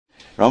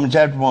Romans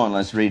chapter 1,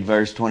 let's read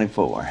verse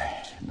 24.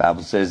 The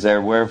Bible says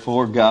there,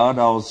 wherefore God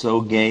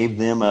also gave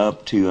them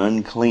up to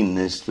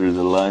uncleanness through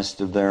the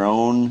lust of their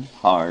own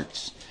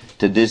hearts,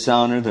 to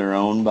dishonor their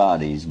own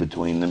bodies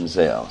between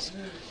themselves.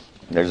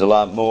 There's a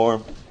lot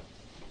more.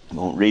 I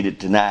won't read it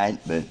tonight,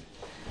 but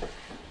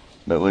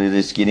we'll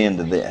just get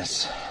into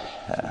this.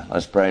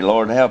 Let's pray.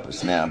 Lord, help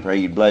us now. I pray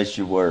you'd bless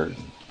your word.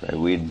 Pray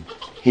we'd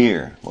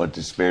hear what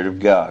the Spirit of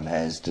God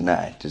has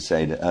tonight to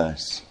say to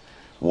us.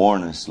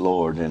 Warn us,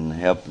 Lord, and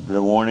help the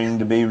warning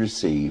to be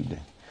received.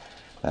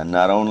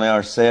 Not only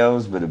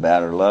ourselves, but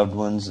about our loved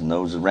ones and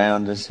those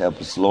around us. Help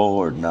us,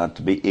 Lord, not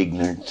to be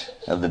ignorant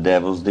of the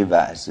devil's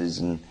devices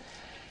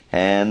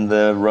and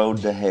the road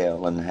to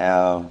hell, and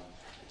how,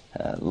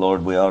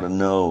 Lord, we ought to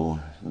know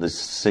the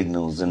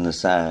signals and the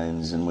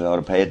signs, and we ought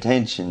to pay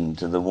attention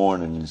to the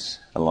warnings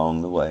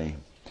along the way.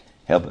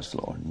 Help us,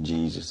 Lord, in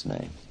Jesus'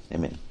 name.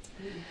 Amen.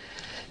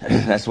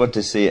 That's what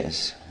this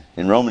is.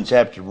 In Romans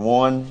chapter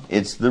 1,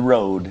 it's the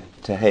road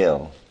to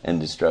hell and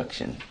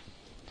destruction.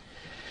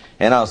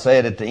 And I'll say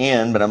it at the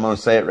end, but I'm going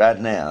to say it right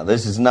now.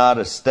 This is not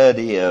a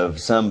study of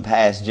some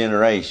past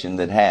generation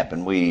that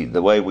happened.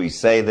 The way we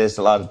say this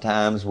a lot of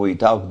times, we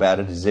talk about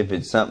it as if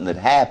it's something that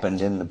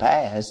happened in the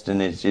past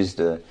and it's just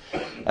a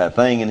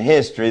thing in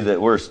history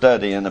that we're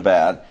studying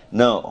about.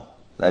 No,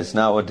 that's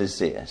not what this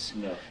is.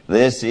 No.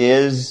 This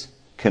is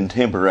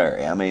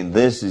contemporary. I mean,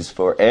 this is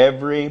for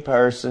every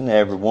person,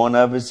 every one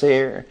of us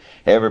here,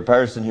 every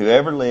person who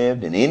ever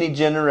lived in any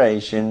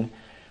generation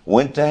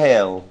went to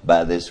hell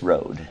by this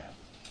road.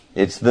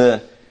 It's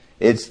the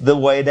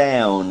way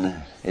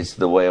down. It's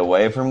the way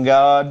away from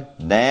God,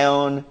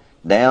 down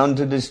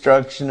to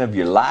destruction of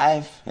your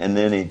life, and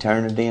then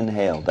eternity in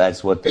hell.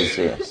 That's what this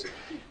is.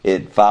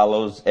 It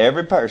follows,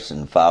 every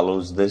person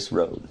follows this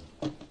road.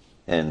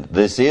 And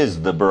this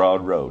is the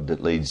broad road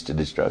that leads to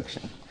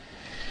destruction.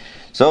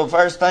 So the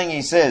first thing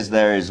he says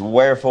there is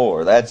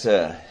wherefore. That's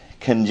a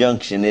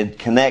conjunction. It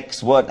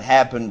connects what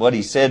happened, what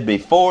he said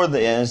before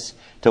this,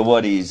 to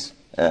what he's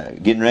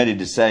getting ready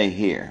to say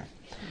here.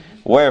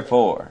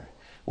 Wherefore?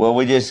 Well,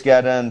 we just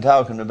got done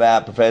talking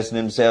about professing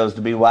themselves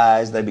to be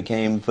wise. They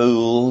became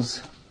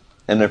fools,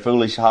 and their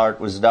foolish heart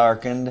was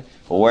darkened.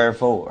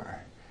 Wherefore?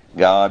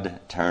 God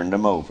turned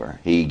them over.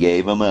 He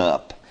gave them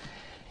up.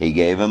 He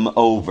gave them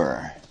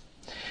over.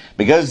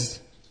 Because,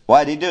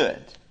 why did He do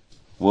it?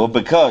 Well,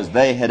 because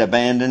they had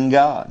abandoned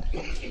God.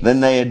 Then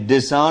they had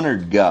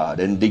dishonored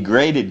God and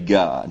degraded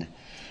God.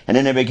 And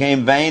then they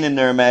became vain in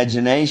their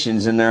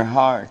imaginations and their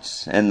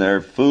hearts, and their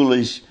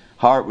foolish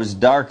heart was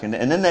darkened,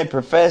 and then they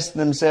professed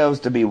themselves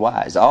to be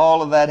wise.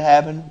 All of that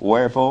happened.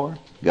 Wherefore?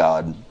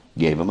 God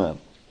gave them up.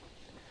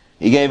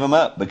 He gave them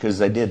up because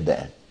they did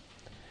that.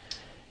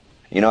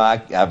 You know,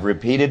 I've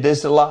repeated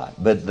this a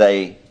lot, but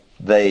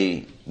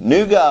they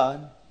knew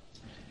God,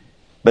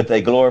 but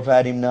they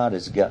glorified Him not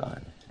as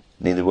God.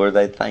 Neither were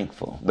they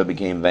thankful, but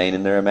became vain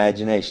in their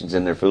imaginations,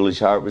 and their foolish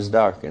heart was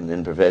darkened.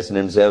 And professing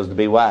themselves to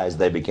be wise,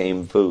 they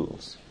became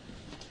fools.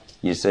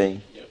 You see?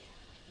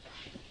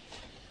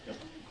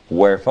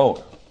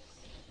 Wherefore?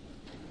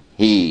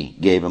 He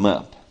gave them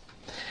up.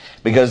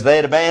 Because they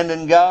had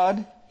abandoned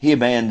God, He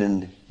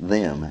abandoned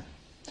them.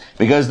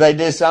 Because they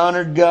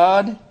dishonored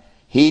God,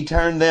 He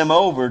turned them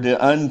over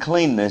to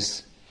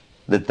uncleanness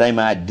that they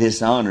might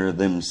dishonor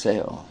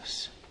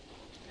themselves.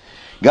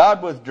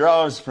 God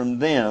withdraws from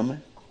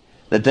them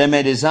that they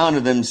may dishonor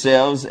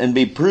themselves and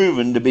be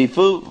proven to be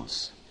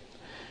fools.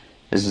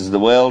 This is the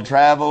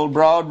well-traveled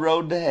broad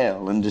road to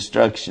hell and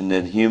destruction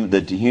that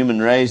the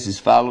human race has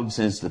followed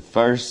since the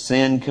first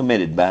sin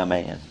committed by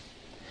man.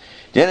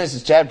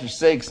 Genesis chapter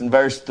 6 and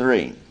verse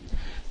 3. The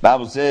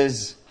Bible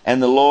says,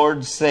 and the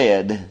Lord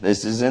said,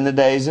 this is in the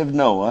days of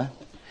Noah,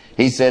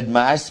 He said,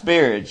 my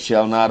spirit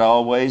shall not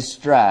always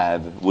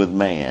strive with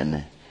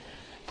man,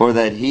 for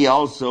that he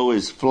also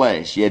is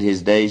flesh, yet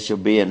his days shall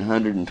be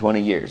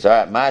 120 years. All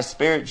right, my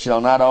spirit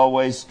shall not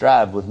always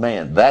strive with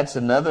man. That's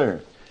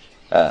another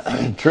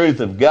truth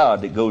of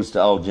God that goes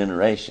to all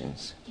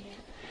generations.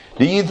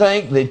 Do you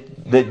think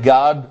that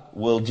God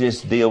will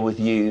just deal with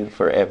you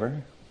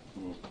forever?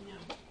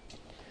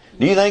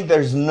 Do you think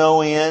there's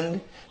no end?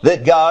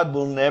 That God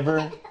will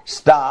never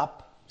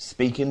stop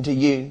speaking to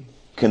you,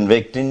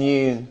 convicting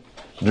you,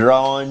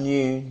 drawing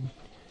you?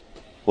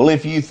 Well,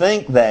 if you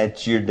think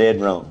that, you're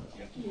dead wrong.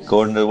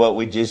 According to what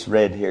we just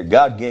read here,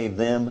 God gave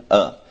them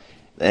up.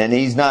 And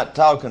He's not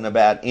talking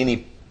about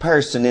any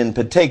person in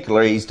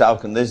particular. He's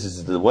talking, this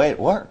is the way it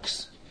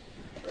works.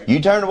 You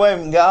turn away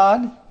from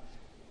God,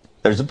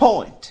 there's a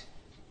point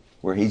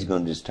where He's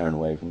going to just turn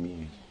away from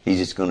you. He's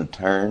just going to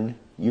turn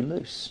you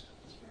loose.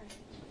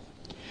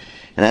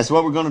 And that's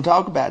what we're going to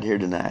talk about here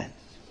tonight.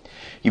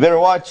 You better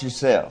watch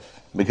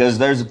yourself, because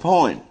there's a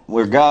point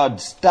where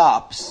God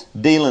stops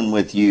dealing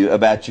with you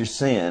about your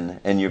sin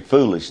and your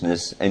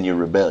foolishness and your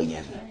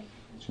rebellion.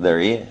 There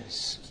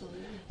is.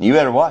 You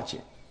better watch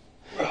it.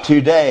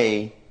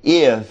 Today,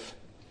 if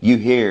you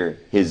hear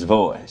His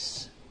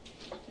voice.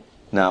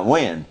 Now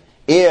when?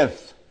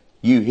 If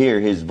you hear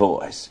His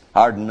voice.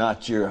 Harden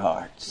not your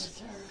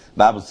hearts. The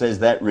Bible says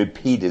that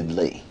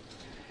repeatedly.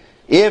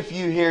 If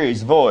you hear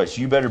His voice,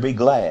 you better be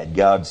glad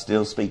God's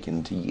still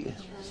speaking to you.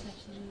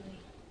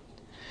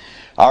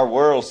 Our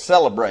world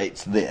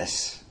celebrates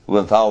this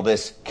with all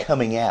this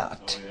coming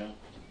out.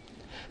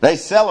 They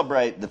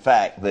celebrate the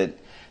fact that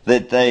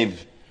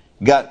they've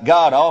got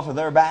God off of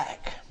their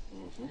back.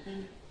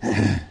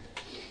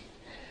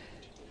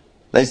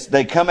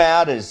 They come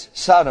out as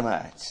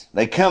sodomites.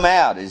 They come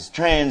out as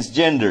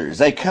transgenders.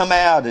 They come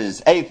out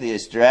as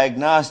atheists or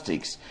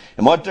agnostics.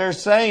 And what they're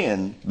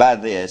saying by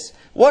this,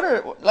 what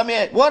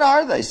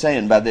are they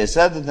saying by this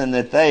other than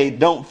that they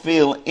don't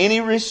feel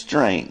any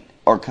restraint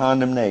or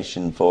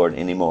condemnation for it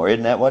anymore?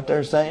 Isn't that what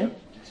they're saying?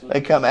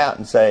 They come out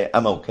and say,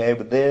 I'm okay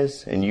with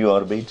this, and you ought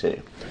to be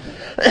too.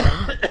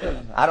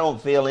 I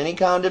don't feel any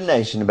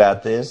condemnation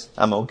about this.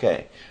 I'm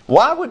okay.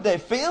 Why would they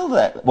feel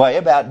that way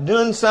about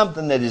doing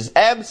something that is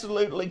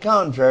absolutely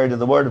contrary to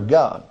the Word of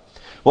God?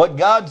 What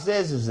God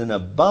says is an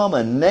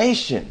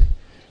abomination,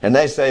 and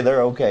they say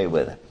they're okay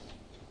with it.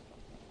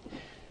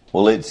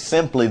 Well, it's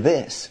simply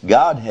this.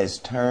 God has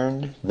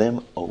turned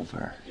them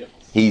over.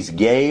 He's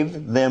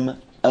gave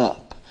them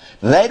up.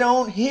 They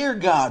don't hear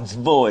God's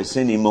voice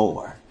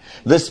anymore.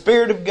 The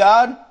Spirit of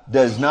God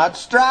does not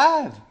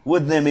strive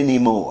with them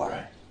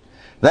anymore.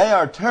 They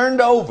are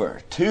turned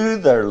over to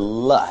their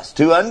lust,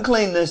 to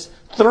uncleanness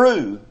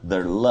through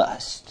their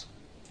lust.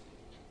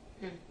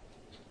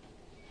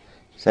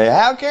 Say,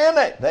 how can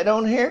they? They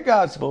don't hear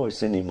God's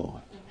voice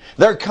anymore.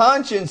 Their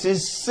conscience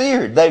is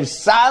seared. They've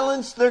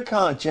silenced their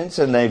conscience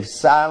and they've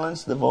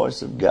silenced the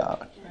voice of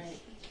God.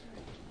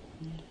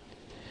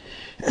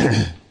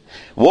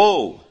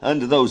 Woe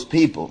unto those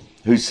people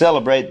who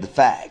celebrate the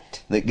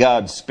fact that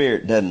God's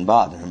Spirit doesn't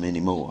bother them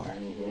anymore.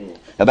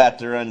 About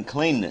their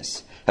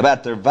uncleanness,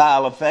 about their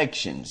vile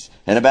affections,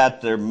 and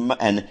about their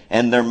mind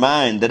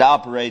that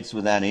operates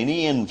without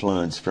any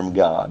influence from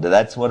God.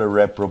 That's what a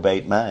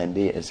reprobate mind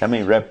is. How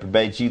many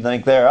reprobates you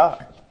think there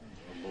are?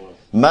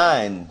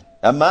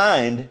 A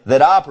mind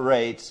that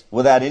operates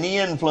without any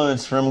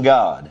influence from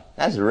God.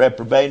 That's a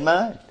reprobate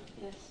mind.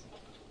 Yes.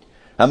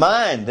 A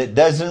mind that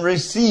doesn't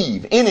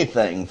receive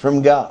anything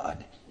from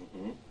God.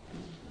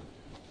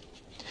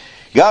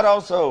 God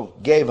also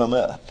gave them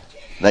up.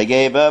 They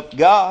gave up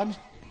God,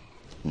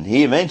 and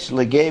He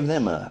eventually gave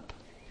them up.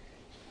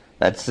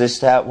 That's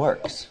just how it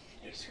works.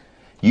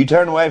 You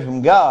turn away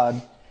from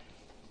God,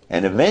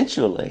 and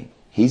eventually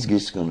He's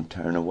just going to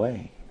turn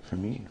away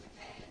from you.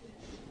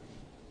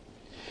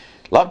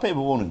 A lot of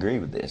people won't agree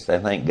with this. They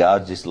think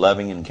God's just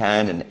loving and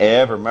kind and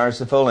ever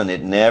merciful, and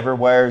it never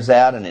wears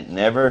out, and it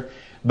never...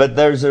 But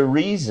there's a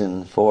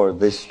reason for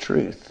this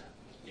truth.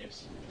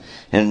 Yes.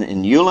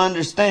 And you'll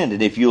understand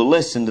it if you'll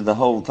listen to the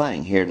whole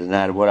thing here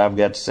tonight of what I've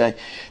got to say.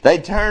 They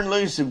turned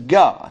loose of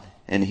God,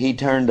 and He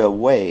turned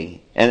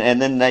away.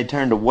 And then they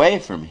turned away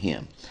from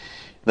Him.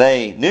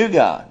 They knew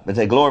God, but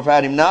they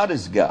glorified Him not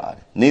as God.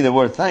 Neither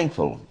were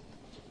thankful.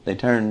 They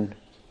turned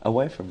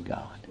away from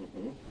God.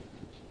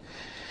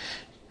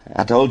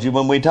 I told you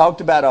when we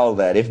talked about all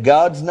that, if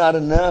God's not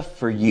enough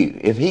for you,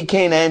 if He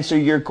can't answer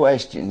your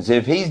questions,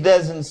 if He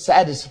doesn't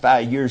satisfy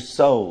your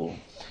soul,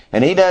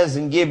 and He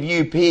doesn't give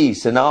you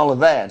peace and all of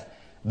that,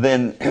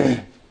 then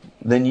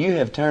you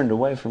have turned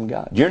away from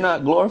God. You're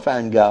not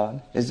glorifying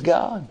God as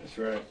God. That's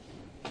right.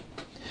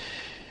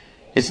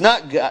 It's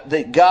not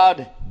that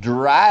God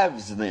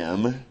drives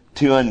them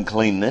to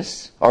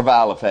uncleanness or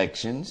vile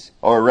affections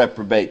or a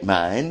reprobate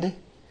mind.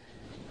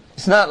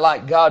 It's not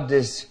like God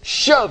just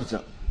shoves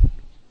them.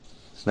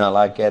 It's not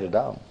like that at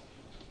all.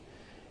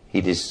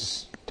 He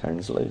just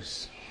turns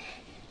loose.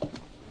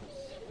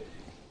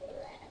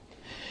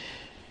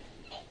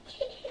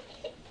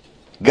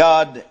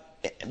 God,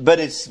 but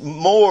it's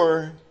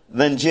more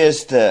than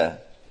just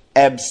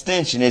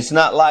abstention. It's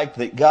not like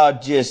that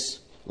God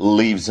just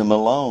leaves them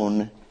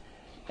alone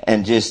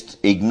and just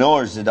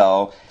ignores it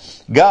all.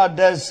 God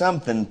does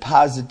something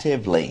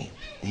positively.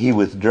 He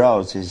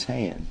withdraws His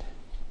hand.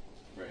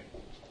 Right.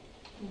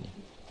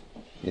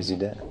 Yes, He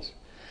does.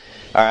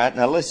 All right,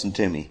 now listen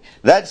to me.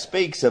 That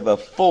speaks of a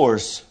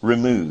force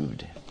removed.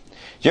 Did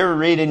you ever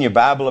read in your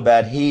Bible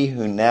about He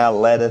who now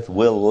letteth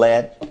will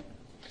let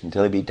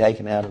until He be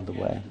taken out of the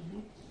way?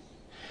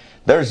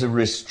 There's a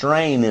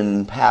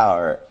restraining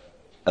power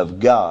of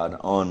God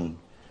on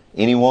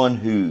anyone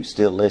who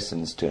still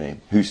listens to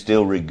Him, who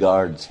still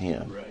regards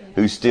Him,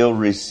 who still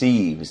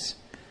receives,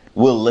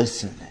 will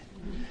listen.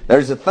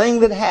 There's a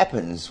thing that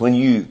happens when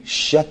you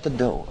shut the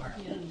door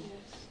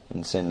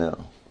and say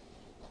no.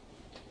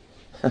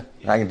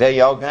 I can tell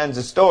you all kinds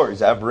of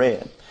stories I've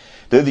read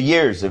through the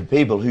years of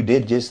people who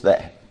did just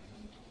that.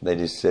 They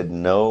just said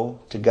no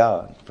to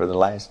God for the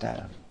last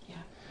time.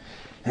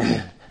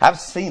 Yeah. I've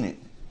seen it.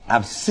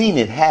 I've seen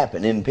it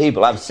happen in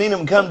people. I've seen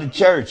them come to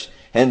church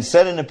and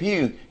sit in a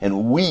pew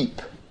and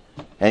weep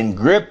and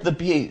grip the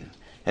pew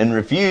and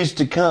refuse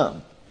to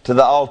come to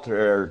the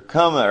altar or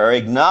come or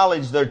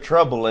acknowledge their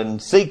trouble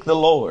and seek the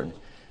Lord.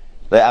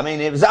 I mean,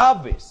 it was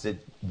obvious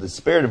that the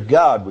Spirit of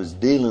God was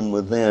dealing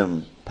with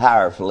them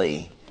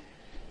powerfully.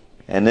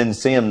 And then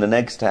see them the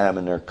next time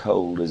and they're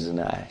cold as an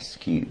ice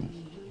cube.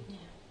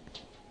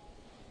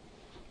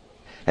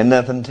 And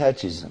nothing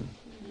touches them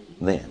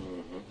then.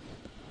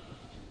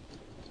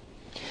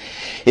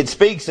 It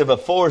speaks of a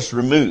force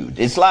removed.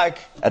 It's like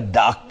a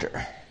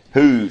doctor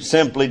who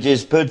simply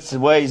just puts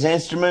away his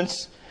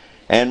instruments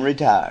and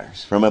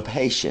retires from a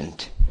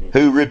patient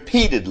who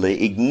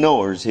repeatedly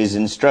ignores his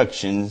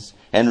instructions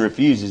and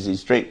refuses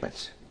his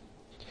treatments.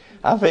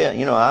 I feel,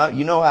 you know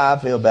how I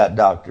feel about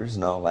doctors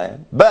and all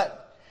that.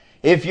 But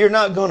if you're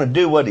not going to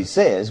do what he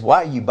says,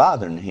 why are you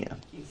bothering him?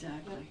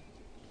 Exactly.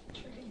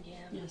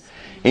 Yes.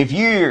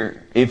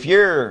 If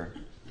your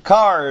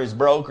car is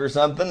broke or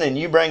something and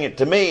you bring it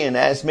to me and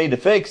ask me to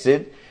fix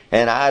it,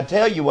 and I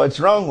tell you what's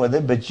wrong with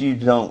it, but you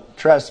don't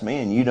trust me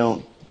and you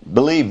don't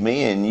believe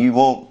me and you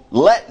won't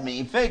let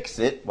me fix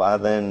it, why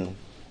then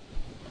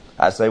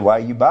I say, why are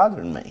you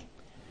bothering me?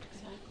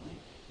 Exactly.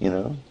 You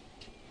know?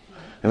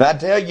 If I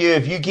tell you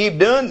if you keep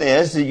doing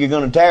this that you're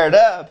going to tear it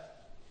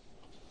up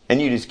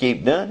and you just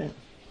keep doing it,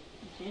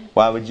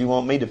 why would you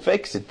want me to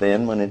fix it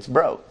then when it's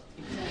broke?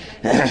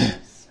 Exactly.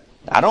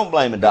 I don't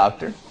blame a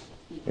doctor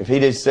if he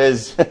just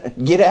says,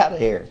 get out of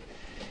here.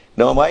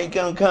 No, why are you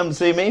going to come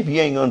see me if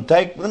you ain't going to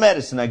take the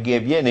medicine I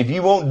give you? And if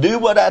you won't do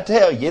what I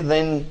tell you,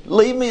 then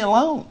leave me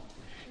alone.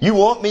 You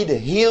want me to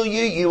heal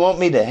you, you want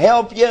me to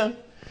help you,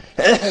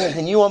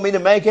 and you want me to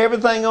make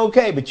everything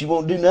okay, but you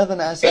won't do nothing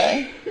I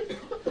say?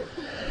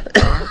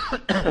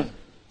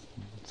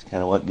 It's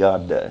kind of what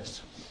God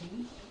does.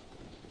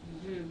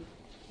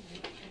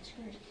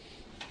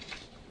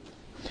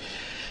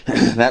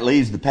 That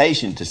leaves the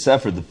patient to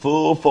suffer the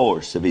full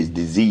force of his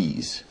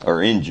disease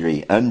or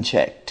injury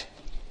unchecked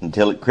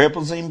until it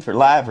cripples him for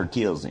life or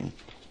kills him.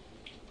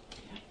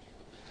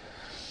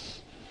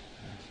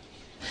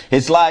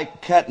 It's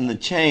like cutting the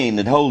chain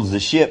that holds the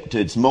ship to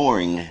its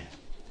mooring,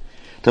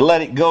 to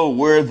let it go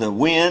where the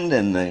wind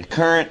and the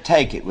current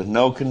take it with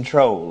no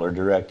control or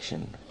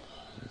direction.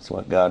 That's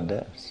what God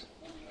does.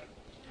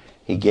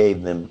 He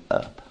gave them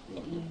up.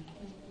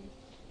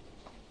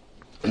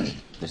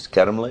 Just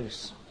cut them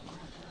loose.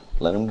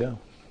 Let them go.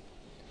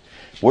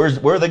 Where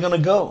are they going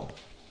to go?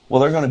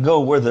 Well, they're going to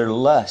go where their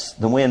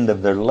lust, the wind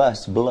of their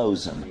lust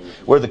blows them.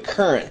 Where the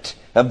current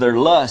of their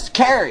lust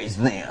carries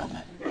them.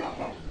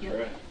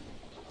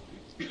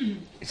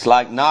 It's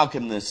like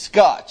knocking the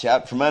scotch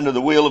out from under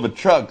the wheel of a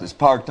truck that's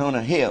parked on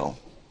a hill.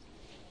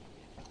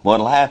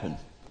 What'll happen?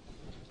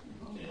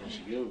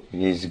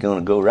 He's going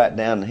to go right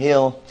down the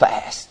hill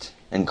fast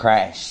and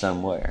crash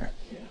somewhere.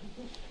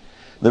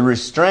 The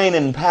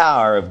restraining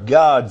power of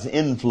God's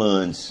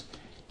influence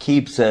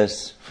keeps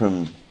us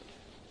from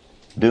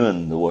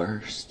doing the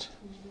worst.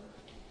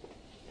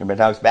 Everybody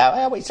talks about,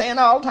 well, we sin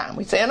all the time.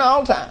 We sin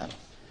all the time.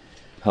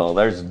 Oh,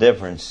 there's a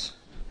difference.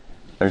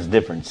 There's a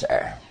difference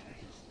there.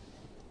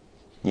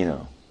 You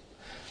know.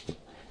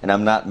 And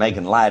I'm not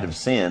making light of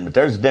sin, but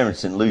there's a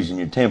difference in losing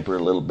your temper a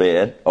little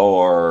bit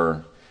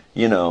or,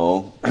 you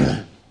know,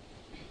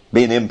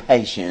 being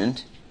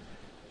impatient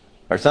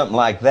or something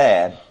like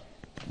that.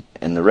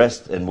 And the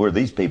rest, and where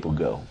these people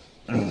go.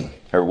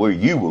 Or where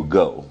you will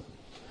go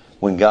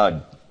when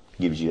God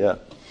gives you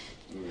up.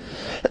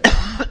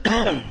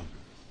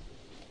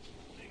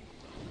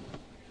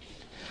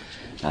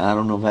 I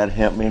don't know if that'd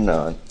help me or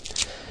not.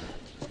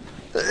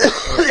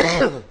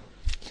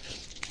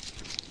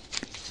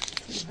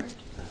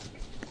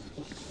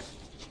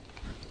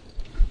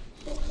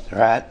 All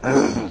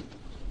right.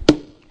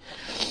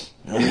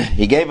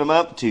 He gave them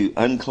up to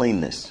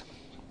uncleanness.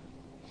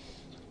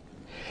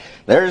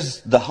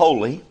 There's the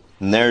holy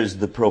and there's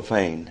the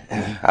profane.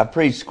 I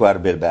preached quite a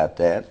bit about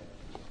that.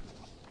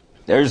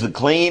 There's the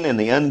clean and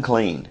the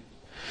unclean.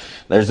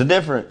 There's a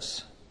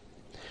difference.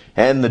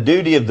 And the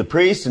duty of the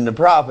priests and the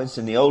prophets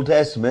in the Old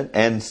Testament,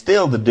 and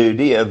still the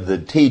duty of the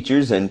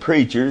teachers and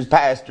preachers,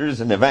 pastors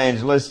and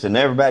evangelists and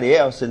everybody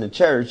else in the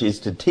church, is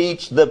to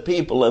teach the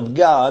people of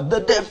God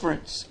the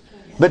difference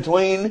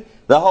between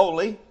the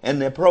holy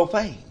and the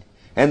profane,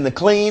 and the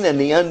clean and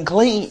the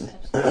unclean.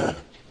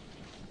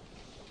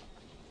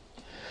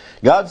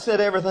 God set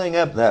everything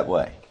up that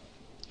way.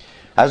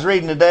 I was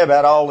reading today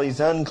about all these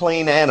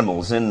unclean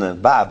animals in the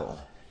Bible.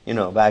 You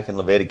know, back in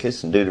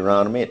Leviticus and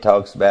Deuteronomy, it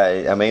talks about,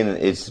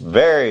 it's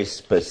very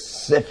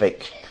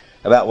specific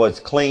about what's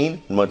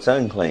clean and what's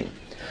unclean.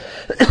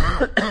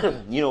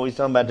 You know, we was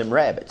talking about them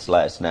rabbits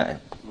last night.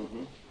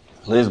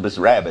 Elizabeth's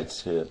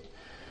rabbits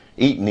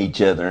eating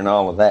each other and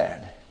all of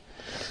that.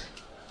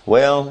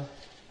 Well,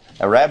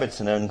 a rabbit's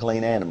an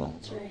unclean animal.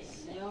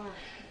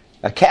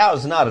 A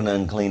cow's not an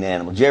unclean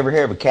animal. Did you ever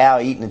hear of a cow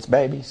eating its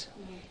babies?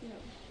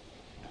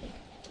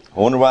 I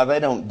wonder why they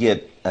don't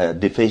get a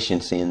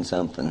deficiency in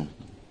something.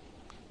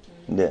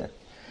 Yeah.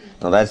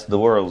 Well, that's the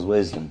world's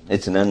wisdom.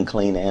 It's an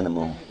unclean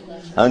animal.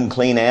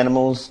 Unclean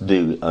animals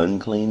do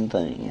unclean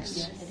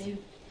things.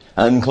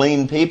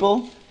 Unclean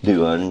people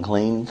do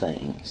unclean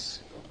things.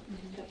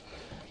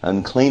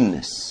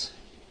 Uncleanness.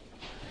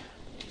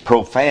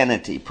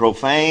 Profanity.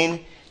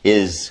 Profane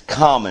is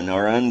common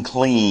or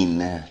unclean.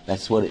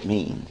 That's what it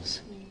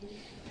means.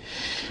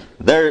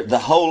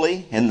 The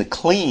holy and the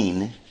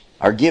clean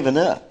are given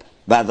up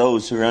by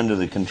those who are under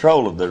the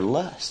control of their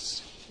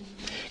lusts.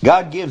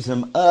 God gives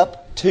them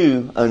up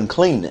to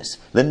uncleanness.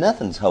 Then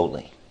nothing's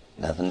holy.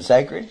 Nothing's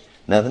sacred.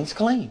 Nothing's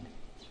clean.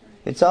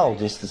 It's all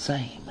just the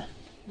same.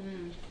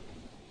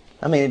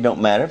 I mean, it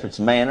don't matter if it's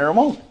a man or a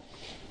woman.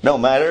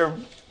 Don't matter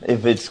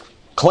if it's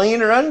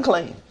clean or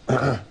unclean.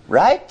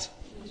 Right?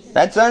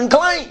 That's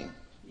unclean.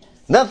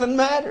 Nothing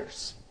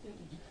matters.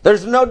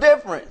 There's no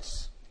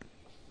difference.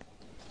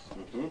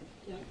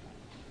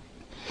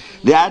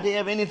 The idea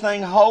of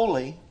anything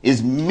holy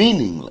is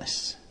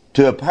meaningless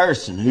to a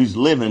person who's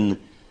living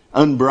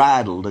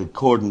unbridled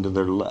according to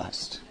their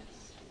lust.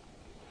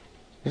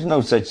 There's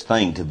no such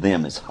thing to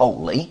them as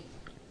holy.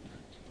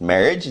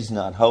 Marriage is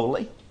not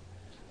holy.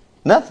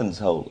 Nothing's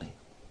holy.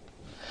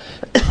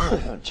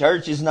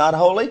 Church is not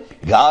holy.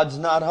 God's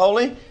not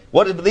holy.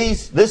 What have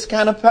this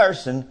kind of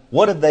person,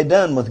 what have they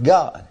done with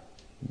God?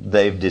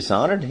 They've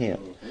dishonored Him.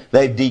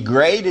 They've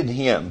degraded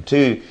Him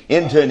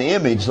into an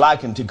image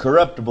likened to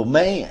corruptible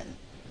man.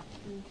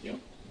 Yep.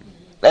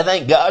 They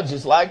think God's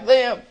just like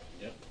them.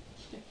 Yep.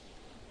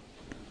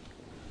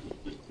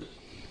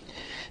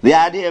 The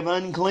idea of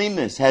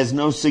uncleanness has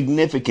no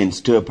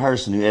significance to a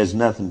person who has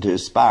nothing to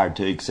aspire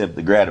to except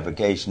the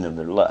gratification of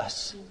their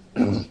lusts.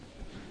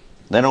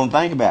 They don't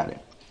think about it.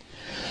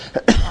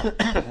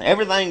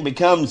 Everything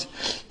becomes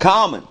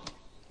common,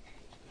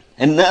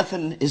 and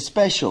nothing is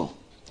special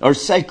or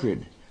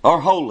sacred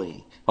or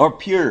holy or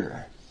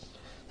pure.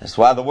 That's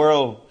why the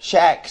world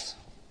shacks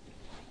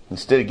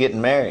instead of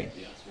getting married.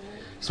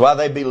 That's why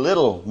they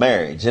belittle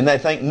marriage and they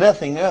think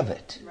nothing of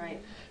it.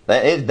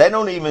 They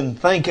don't even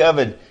think of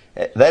it.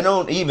 They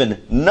don't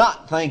even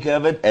not think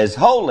of it as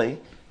holy.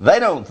 They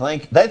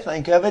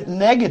think of it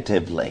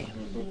negatively.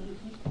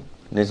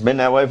 And it's been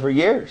that way for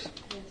years.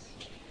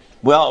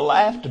 We all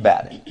laughed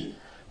about it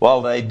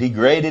while they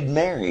degraded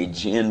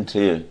marriage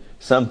into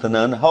something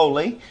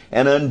unholy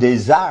and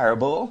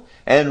undesirable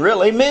and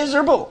really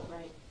miserable.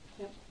 Right.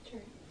 Yep.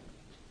 True.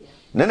 Yeah.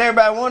 And then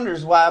everybody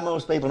wonders why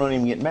most people don't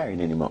even get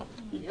married anymore.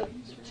 Yep.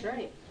 That's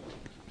right.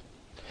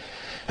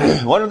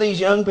 What are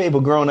these young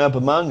people growing up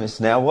among us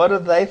now? What do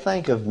they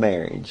think of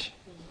marriage?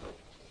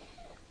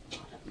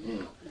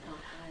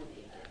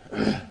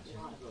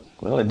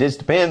 Well, it just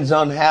depends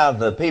on how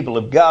the people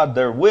of God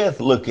they're with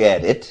look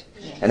at it.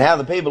 And how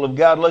the people of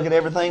God look at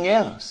everything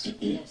else.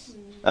 Yes.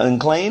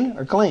 Unclean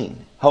or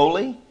clean?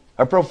 Holy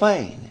or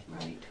profane?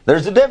 Right.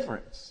 There's a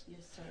difference. Yes,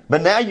 sir.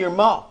 But now you're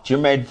mocked. You're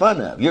made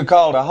fun of. You're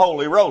called a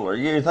holy roller.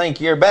 You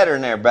think you're better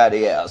than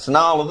everybody else. And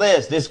all of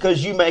this just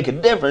because you make a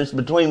difference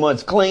between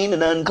what's clean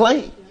and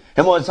unclean.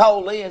 And what's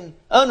holy and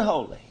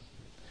unholy.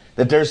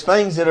 That there's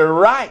things that are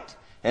right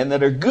and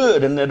that are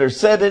good and that are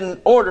set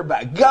in order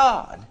by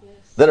God.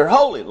 Yes. That are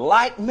holy.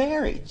 Like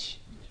marriage.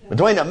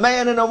 Between a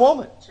man and a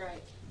woman. That's right.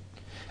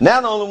 Now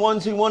the only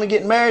ones who want to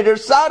get married are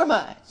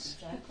sodomites.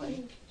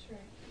 Exactly.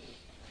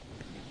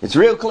 It's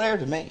real clear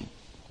to me.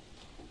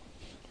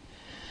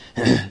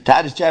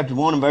 Titus chapter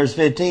 1 and verse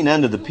 15,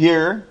 unto the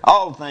pure,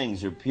 all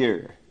things are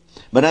pure.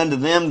 But unto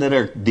them that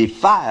are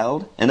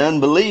defiled and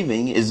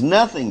unbelieving is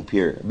nothing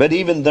pure. But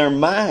even their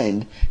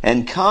mind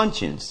and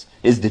conscience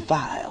is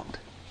defiled.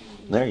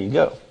 There you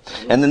go.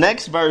 And the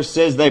next verse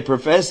says they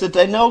profess that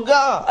they know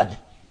God.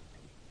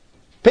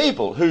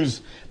 People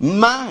whose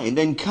mind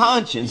and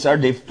conscience are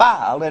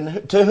defiled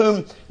and to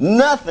whom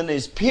nothing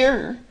is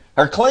pure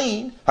or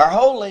clean or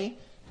holy,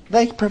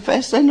 they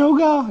profess they know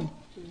God.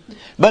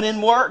 But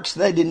in works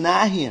they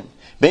deny Him,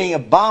 being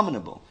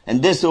abominable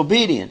and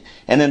disobedient,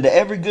 and unto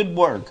every good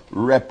work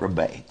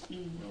reprobate.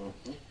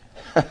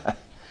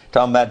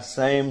 Talking about the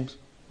same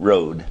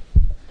road.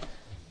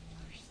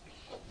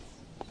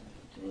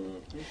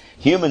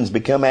 Humans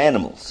become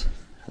animals,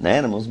 and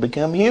animals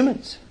become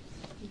humans.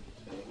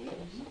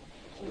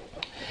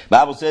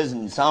 Bible says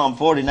in Psalm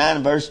 49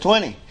 and verse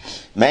 20,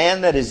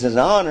 man that is in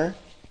honor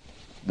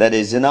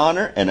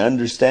and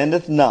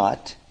understandeth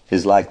not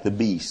is like the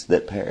beasts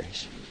that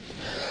perish.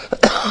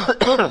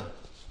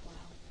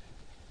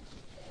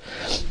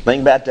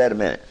 Think about that a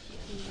minute.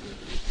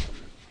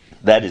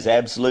 That is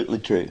absolutely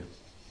true.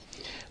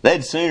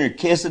 They'd sooner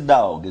kiss a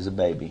dog as a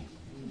baby.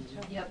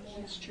 Yep,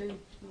 that's true.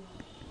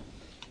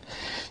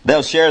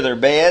 They'll share their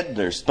bed,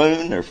 their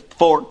spoon, their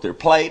fork, their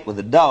plate with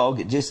a dog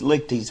that just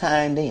licked his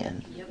hind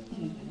end.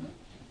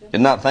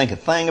 And not think a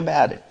thing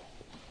about it.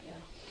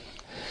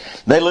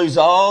 They lose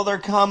all their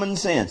common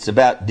sense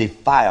about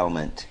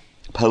defilement,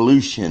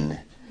 pollution,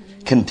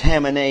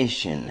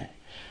 contamination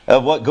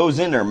of what goes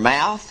in their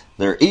mouth,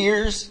 their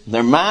ears,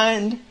 their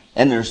mind,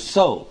 and their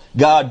soul.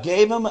 God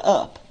gave them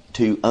up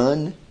to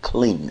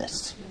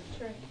uncleanness.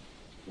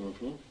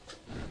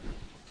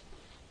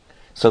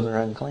 So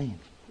they're unclean.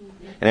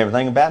 And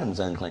everything about them is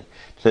unclean.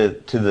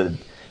 To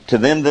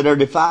them that are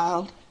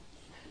defiled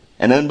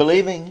and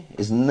unbelieving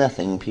is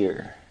nothing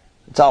pure.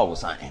 It's all the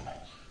same.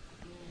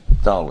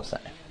 It's all the same.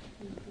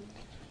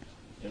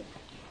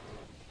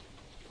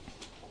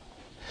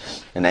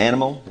 An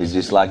animal is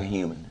just like a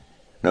human.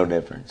 No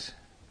difference.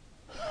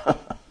 Got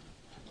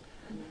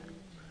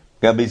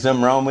to be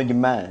something wrong with your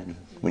mind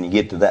when you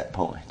get to that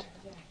point.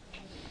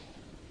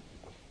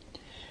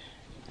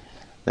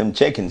 Them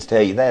chickens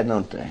tell you that,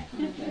 don't they?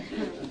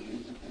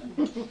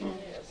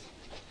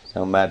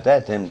 Something about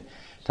that. Then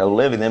told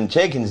Livy, them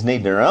chickens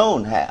need their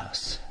own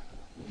house.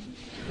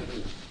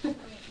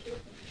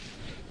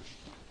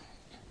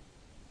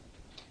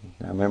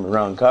 I remember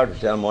Ron Carter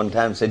telling one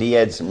time, said he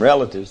had some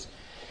relatives,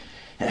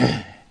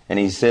 and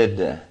he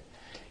said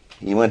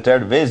he went there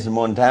to visit them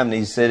one time, and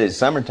he said it's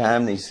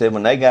summertime, and he said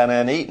when they got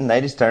done eating,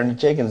 they just turned the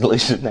chickens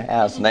loose in the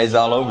house, and they was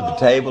all over the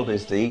table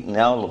just eating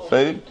all the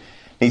food.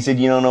 He said,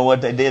 you don't know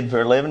what they did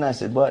for a living? I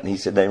said, what? And he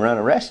said, they run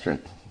a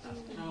restaurant.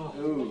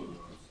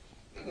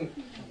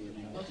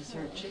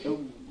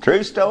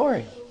 True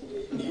story.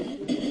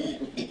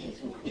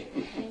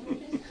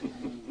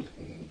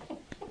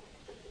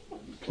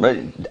 But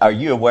are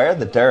you aware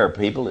that there are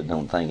people that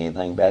don't think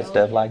anything about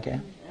stuff like that?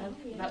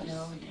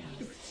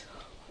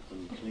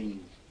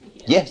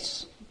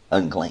 Yes,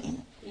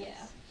 unclean.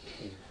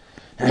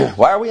 Yeah.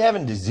 Why are we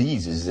having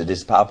diseases that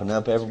is popping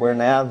up everywhere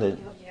now that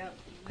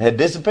had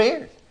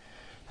disappeared?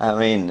 I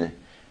mean,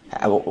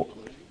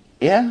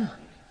 yeah.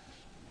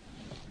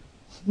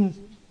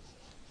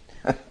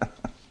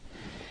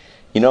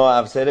 You know,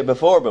 I've said it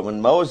before, but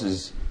when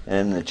Moses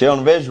and the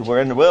children of Israel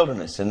were in the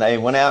wilderness and they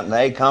went out and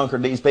they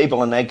conquered these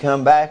people and they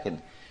come back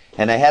and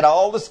they had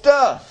all the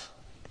stuff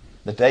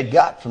that they'd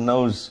got from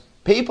those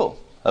people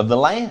of the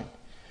land.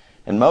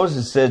 And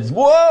Moses says,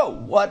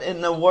 whoa, what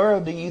in the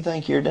world do you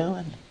think you're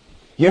doing?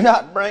 You're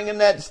not bringing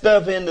that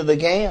stuff into the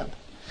camp.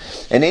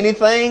 And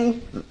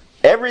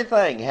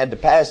everything had to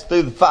pass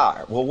through the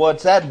fire. Well,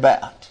 what's that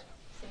about?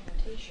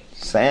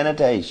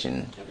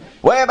 Sanitation.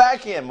 Way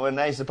back in when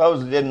they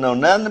supposedly didn't know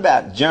nothing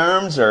about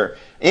germs or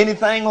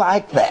anything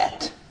like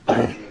that.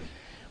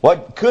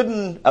 What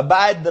couldn't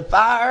abide the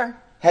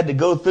fire had to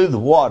go through the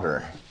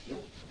water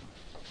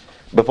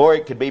before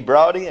it could be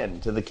brought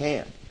into the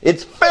camp.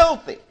 It's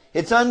filthy.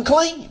 It's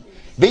unclean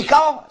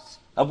because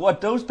of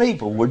what those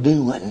people were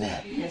doing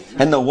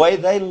and the way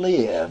they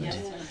lived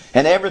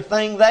and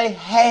everything they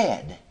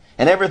had.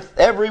 And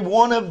every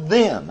one of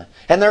them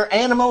and their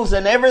animals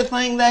and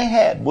everything they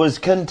had was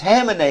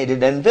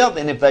contaminated and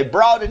filthy. And if they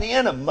brought it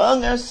in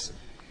among us,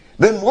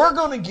 then we're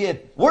going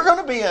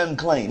to be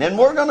unclean and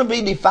we're going to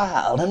be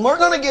defiled and we're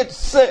going to get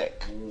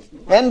sick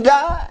and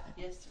die.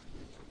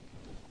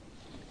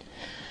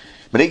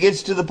 But it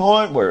gets to the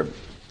point where it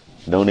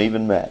don't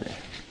even matter.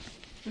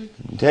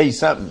 I'll tell you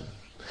something.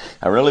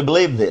 I really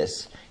believe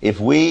this. If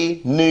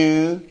we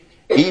knew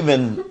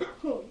even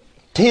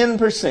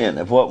 10%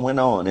 of what went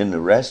on in the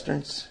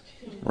restaurants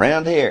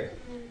around here,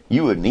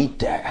 you wouldn't eat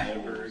there.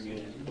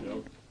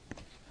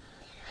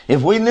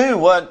 If we knew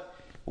what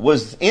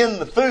was in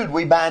the food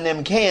we buy in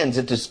them cans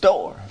at the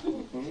store.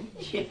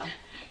 And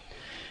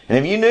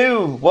if you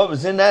knew what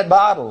was in that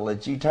bottle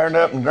that you turned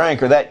up and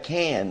drank, or that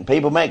can,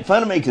 people make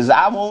fun of me because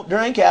I won't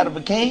drink out of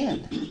a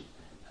can.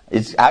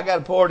 I got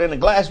to pour it in a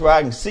glass where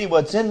I can see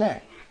what's in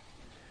there.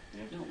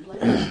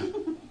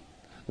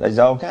 There's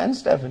all kinds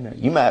of stuff in there.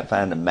 You might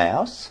find a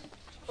mouse.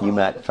 You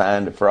might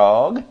find a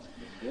frog.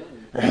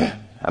 I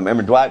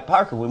remember Dwight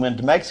Parker, we went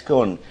to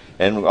Mexico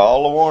and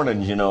all the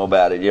warnings, you know,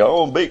 about it.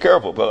 Be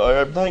careful.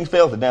 Everything's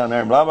filthy down there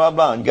and blah, blah,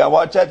 blah. And you got to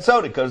watch that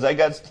soda because they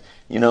got,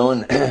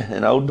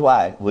 and old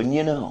Dwight, wouldn't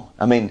you know?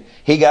 I mean,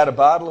 he got a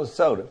bottle of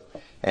soda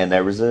and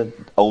there was an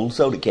old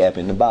soda cap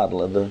in the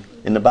bottom of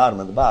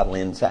the bottle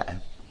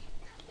inside.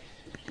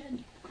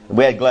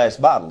 We had glass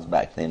bottles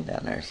back then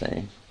down there,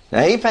 see?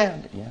 Now he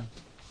found it, yeah.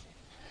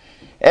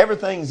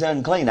 Everything's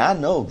unclean. I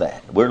know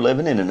that. We're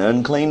living in an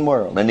unclean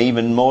world. And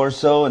even more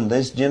so in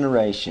this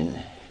generation.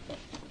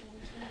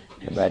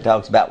 Everybody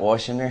talks about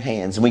washing their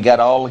hands. And we got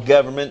all the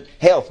government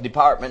health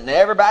department and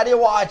everybody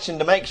watching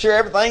to make sure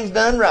everything's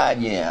done right.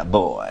 Yeah,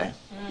 boy.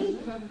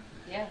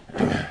 Yeah.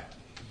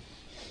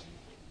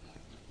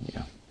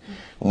 Yeah.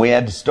 When we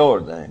had the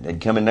store,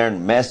 they'd come in there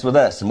and mess with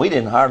us. And we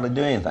didn't hardly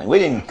do anything. We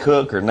didn't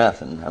cook or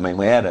nothing. I mean,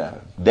 we had a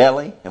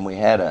deli and we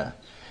had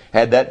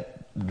that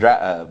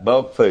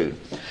bulk food.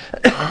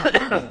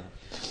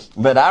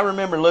 But I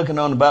remember looking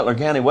on the Butler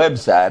County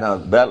website,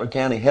 on the Butler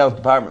County Health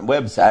Department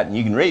website, and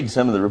you can read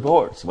some of the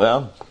reports.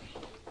 Well,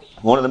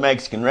 one of the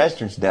Mexican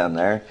restaurants down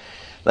there,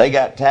 they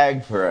got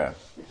tagged for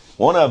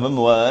one of them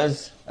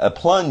was a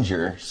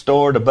plunger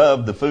stored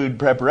above the food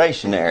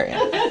preparation area.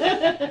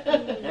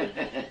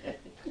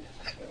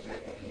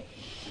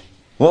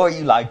 Well,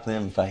 you like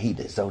them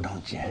fajitas, though,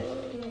 don't you?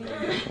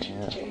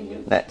 Yeah.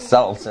 That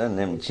salsa and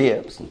them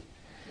chips.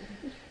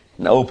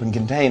 And open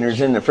containers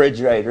in the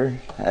refrigerator,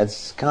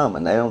 that's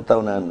common. They don't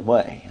throw nothing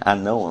away. I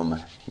know them.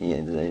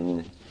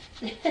 You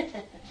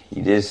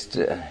just...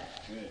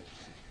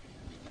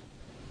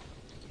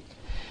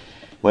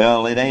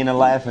 well, it ain't a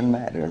laughing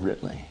matter,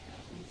 really.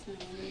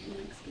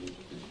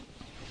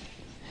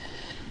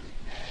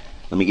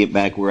 Let me get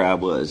back where I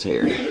was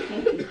here.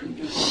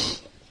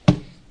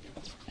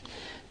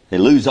 They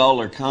lose all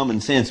their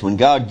common sense. When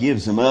God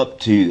gives them up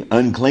to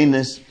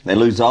uncleanness, they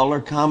lose all their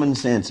common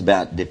sense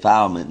about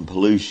defilement and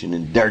pollution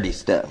and dirty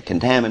stuff,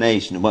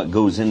 contamination and what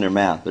goes in their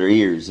mouth, their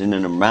ears, and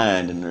in their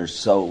mind and their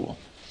soul.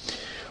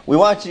 We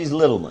watch these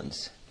little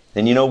ones,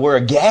 and we're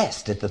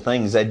aghast at the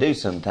things they do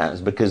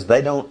sometimes because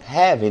they don't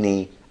have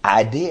any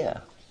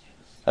idea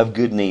of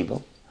good and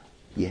evil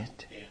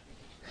yet.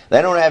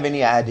 They don't have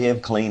any idea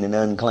of clean and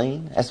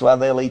unclean. That's why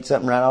they'll eat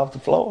something right off the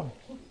floor.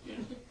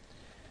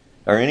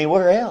 Or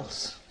anywhere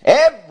else.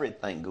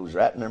 Everything goes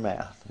right in their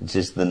mouth. It's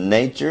just the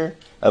nature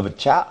of a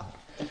child.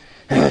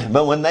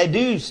 But when they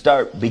do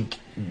start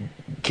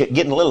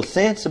getting a little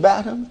sense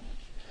about them,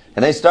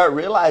 and they start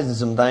realizing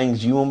some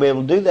things, you won't be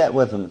able to do that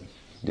with them.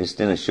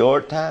 Just in a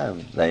short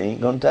time. They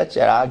ain't going to touch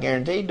that. I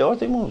guarantee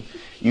Dorothy won't.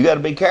 You got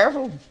to be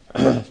careful.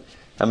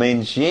 I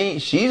mean,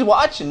 she's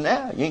watching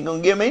now. You ain't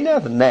going to give me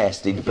nothing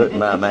nasty to put in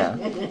my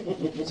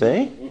mouth.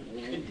 See?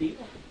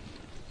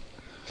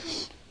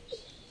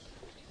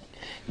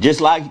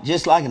 Just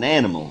like an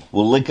animal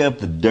will lick up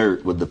the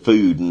dirt with the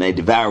food and they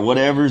devour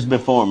whatever's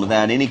before them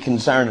without any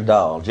concern at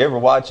all. Did you ever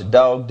watch a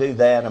dog do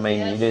that? I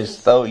mean, you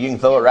can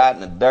throw it right in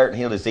the dirt and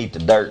he'll just eat the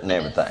dirt and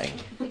everything.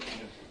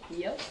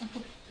 Yep.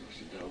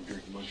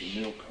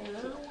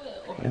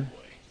 Yeah.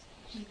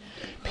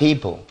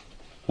 People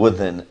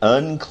with an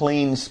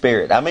unclean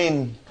spirit. I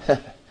mean,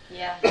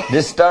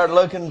 just start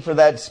looking for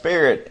that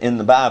spirit in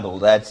the Bible.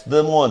 That's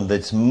the one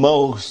that's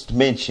most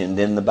mentioned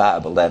in the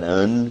Bible, that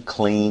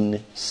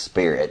unclean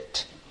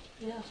spirit.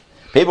 Yeah.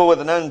 People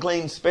with an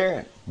unclean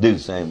spirit do the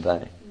same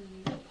thing.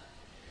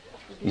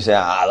 You say,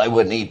 they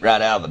wouldn't eat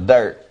right out of the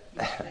dirt.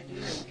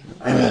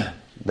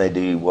 They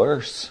do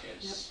worse.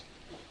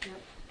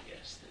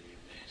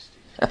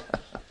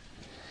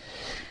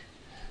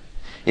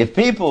 If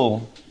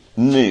people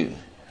knew,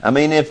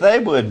 if they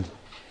would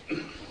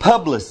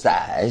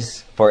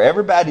publicize for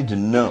everybody to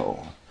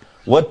know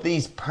what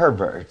these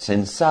perverts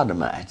and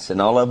sodomites and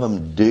all of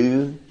them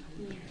do,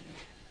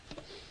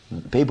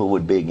 people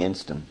would be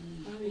against them.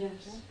 Oh, yes.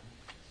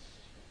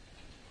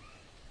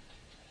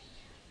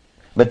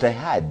 But they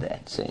hide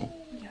that, see?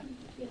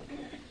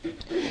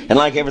 And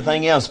like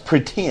everything else,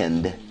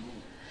 pretend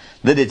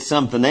that it's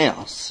something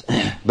else,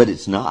 but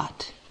it's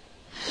not.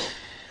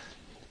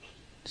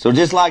 So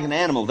just like an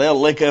animal, they'll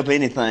lick up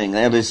anything.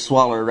 They'll just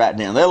swallow it right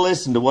down. They'll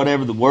listen to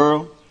whatever the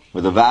world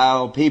with the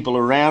vile people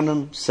around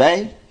them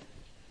say.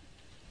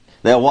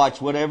 They'll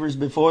watch whatever's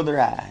before their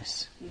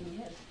eyes.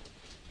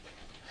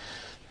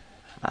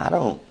 I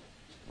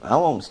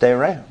won't stay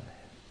around.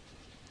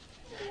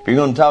 If you're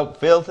going to talk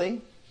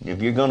filthy,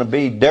 if you're going to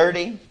be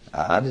dirty,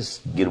 I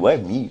just get away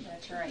from you.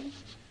 That's right.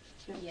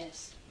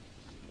 Yes.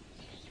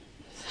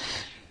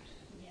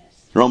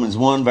 Romans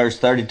 1 verse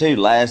 32,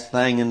 last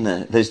thing in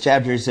this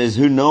chapter, it says,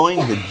 who knowing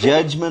the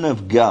judgment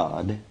of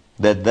God,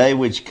 that they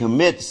which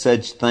commit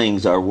such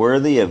things are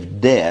worthy of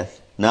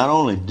death, not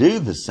only do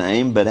the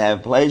same, but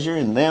have pleasure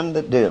in them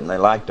that do them. They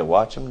like to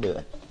watch them do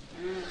it.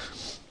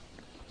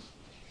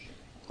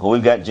 Well,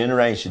 we've got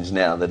generations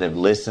now that have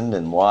listened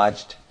and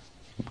watched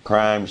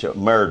crime show,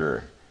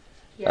 murder,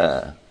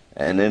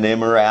 and then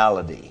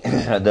immorality,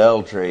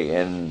 adultery,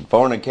 and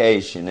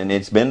fornication, and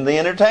it's been the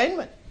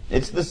entertainment.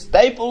 It's the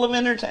staple of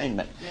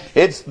entertainment.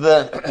 It's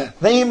the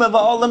theme of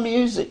all the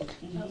music.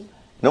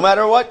 No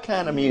matter what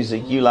kind of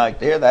music you like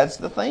to hear, that's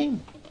the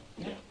theme.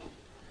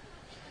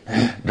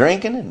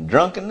 Drinking and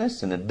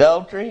drunkenness and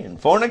adultery and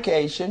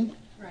fornication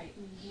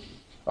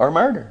or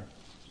murder.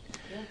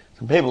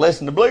 Some people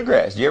listen to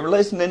bluegrass. Do you ever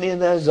listen to any of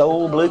those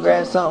old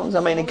bluegrass songs?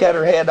 They cut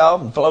her head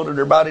off and floated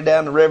her body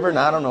down the river and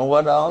I don't know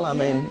what all.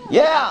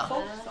 Yeah.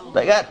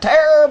 They got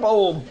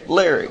terrible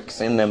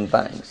lyrics in them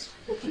things.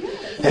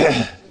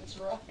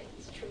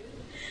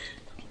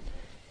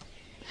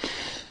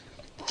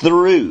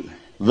 Through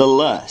the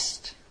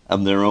lust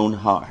of their own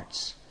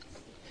hearts,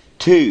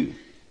 to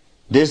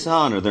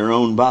dishonor their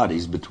own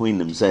bodies between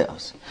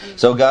themselves.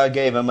 So God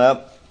gave them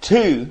up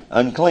to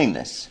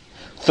uncleanness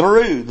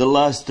through the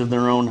lust of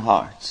their own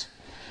hearts.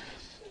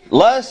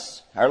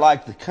 Lusts are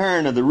like the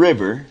current of the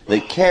river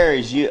that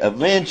carries you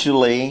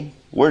eventually.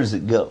 Where does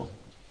it go?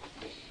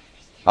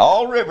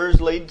 All rivers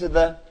lead to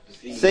the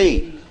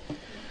sea.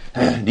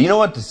 Do you know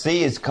what the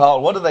sea is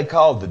called? What do they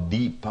call the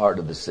deep part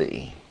of the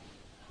sea?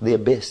 The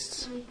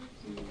abyss.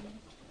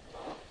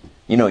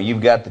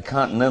 You've got the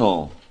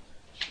continental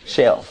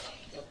shelf.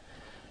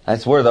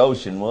 That's where the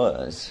ocean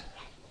was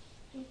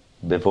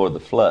before the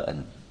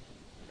flood.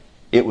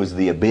 It was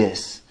the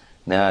abyss.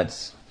 Now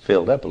it's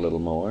filled up a little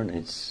more,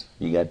 and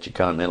you got your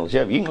continental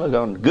shelf. You can look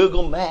on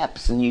Google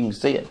Maps and you can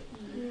see it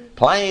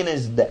plain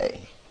as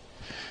day.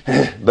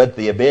 But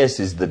the abyss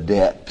is the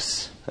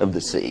depths of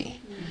the sea.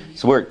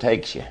 It's where it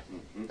takes you.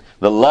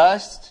 The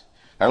lust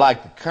are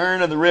like the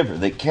current of the river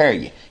that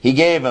carry you. He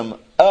gave them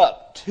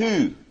up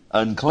to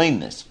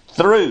uncleanness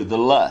through the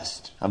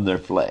lust of their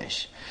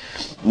flesh,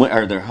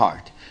 or their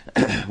heart.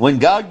 When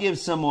God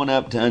gives someone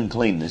up to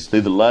uncleanness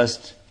through the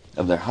lust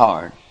of their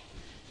heart,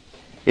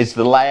 it's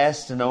the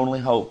last and only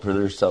hope for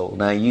their soul.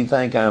 Now you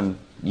think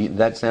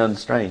that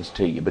sounds strange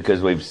to you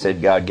because we've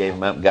said God gave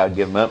them up, God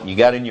gave them up. And you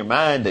got in your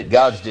mind that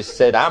God's just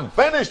said, I'm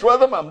finished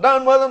with them, I'm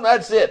done with them,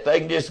 that's it.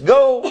 They can just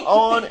go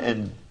on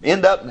and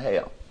end up in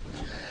hell.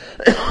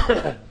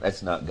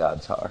 That's not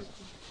God's heart.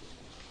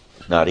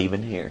 Not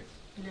even here.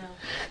 No.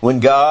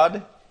 When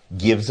God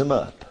gives them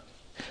up,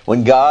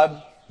 when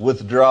God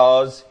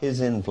withdraws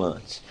His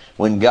influence,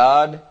 when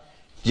God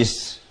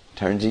just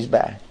turns his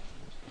back.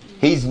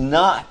 He's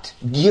not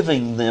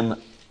giving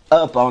them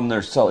up on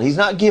their soul. He's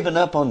not giving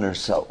up on their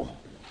soul.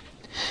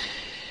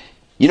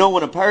 You know,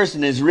 when a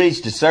person has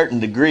reached a certain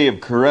degree of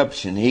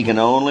corruption, he can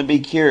only be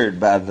cured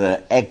by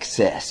the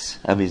excess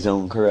of his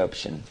own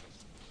corruption.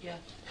 Yeah.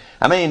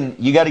 I mean,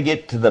 you got to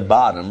get to the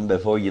bottom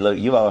before you look.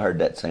 You've all heard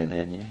that saying,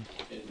 haven't you?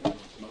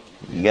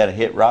 You got to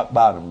hit rock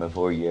bottom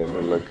before you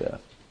ever look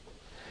up.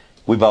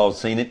 We've all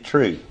seen it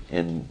true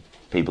in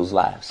people's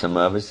lives. Some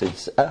of us,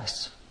 it's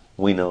us.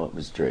 We know it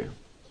was true.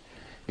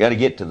 You got to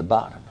get to the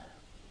bottom.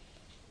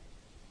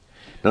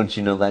 Don't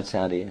you know that's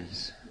how it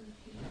is?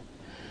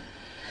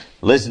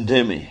 Listen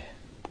to me.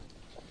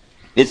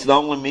 It's the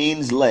only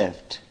means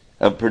left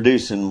of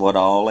producing what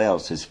all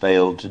else has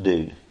failed to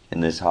do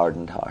in this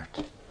hardened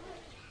heart.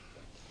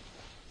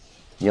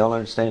 Y'all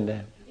understand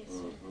that? Yes,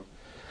 sir.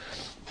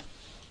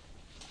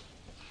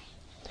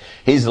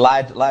 He's the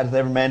light that lighteth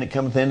every man that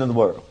cometh into the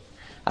world.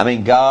 I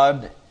mean,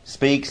 God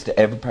speaks to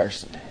every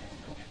person.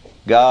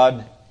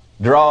 God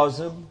draws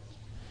them,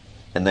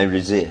 and they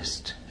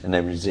resist, and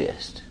they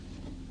resist.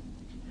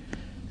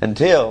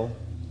 Until,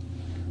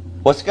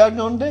 what's God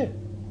going to do?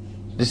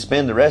 Just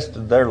spend the rest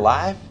of their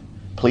life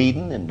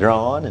pleading and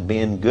drawing and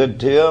being good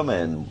to them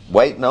and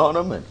waiting on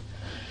them? And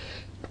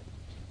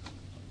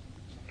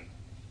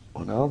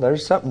well, no,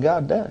 there's something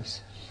God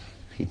does.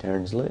 He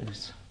turns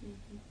loose.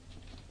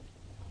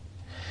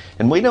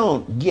 And we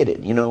don't get it.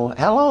 You know,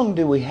 how long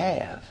do we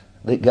have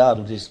that God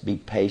will just be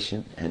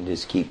patient and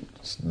just keep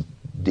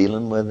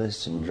dealing with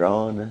us and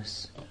drawing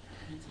us?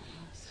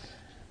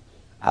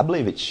 I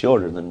believe it's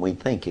shorter than we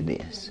think it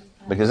is.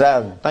 Because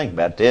I think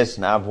about this,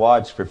 and I've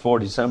watched for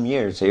 40-some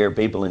years here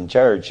people in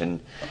church,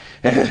 and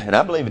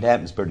I believe it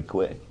happens pretty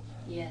quick.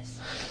 Yes.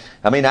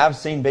 I mean, I've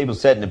seen people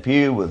sit in the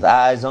pew with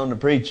eyes on the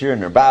preacher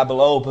and their Bible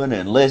open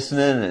and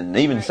listening and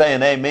even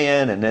saying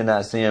amen, and then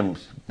I see them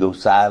go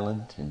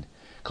silent and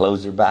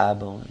close their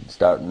Bible and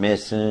start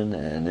missing,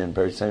 and then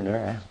pretty soon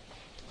they're out.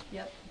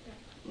 Yep.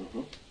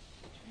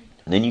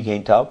 And then you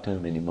can't talk to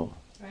them anymore.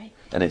 Right.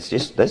 And this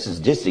is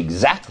just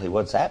exactly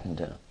what's happened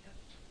to them.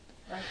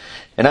 Right.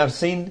 And I've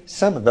seen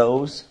some of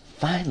those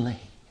finally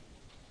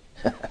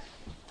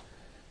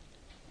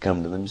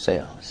come to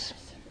themselves.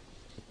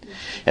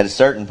 At a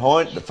certain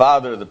point, the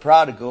father of the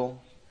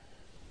prodigal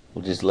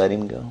will just let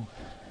him go.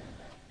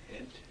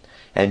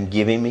 And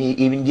give him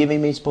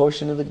his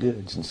portion of the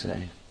goods and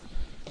say,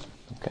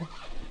 okay,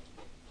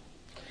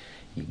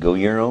 you go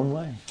your own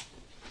way.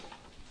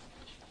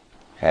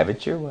 Have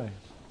it your way.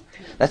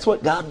 That's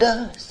what God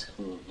does.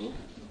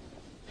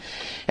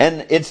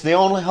 And it's the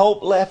only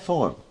hope left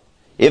for them.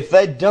 If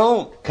they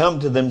don't come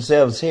to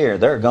themselves here,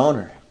 they're a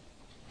goner.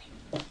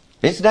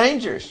 It's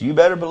dangerous. You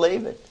better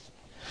believe it.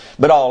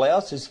 But all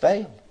else has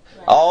failed.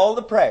 All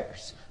the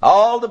prayers,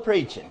 all the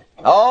preaching,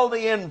 all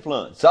the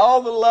influence,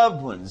 all the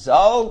loved ones,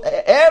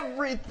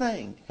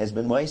 everything has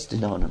been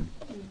wasted on them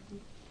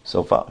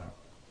so far.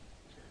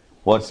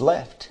 What's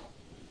left?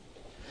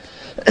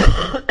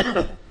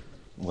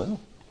 Well,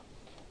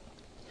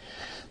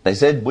 they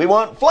said, we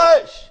want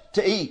flesh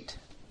to eat.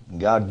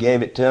 God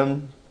gave it to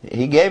them.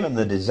 He gave them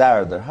the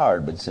desire of their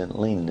heart, but sent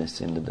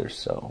leanness into their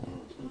soul.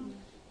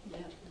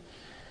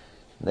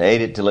 They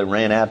ate it till it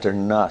ran out their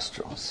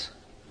nostrils.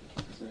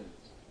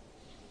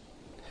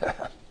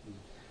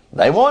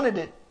 They wanted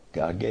it.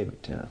 God gave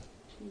it to them.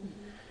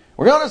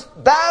 We're going to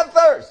die of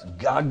thirst.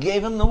 God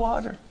gave them the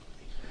water.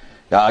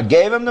 God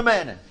gave them the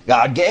manna.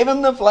 God gave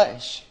them the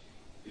flesh.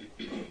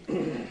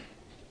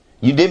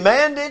 You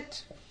demand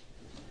it.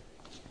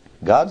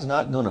 God's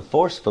not going to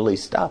forcefully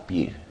stop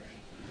you.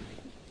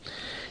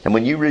 And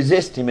when you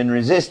resist Him and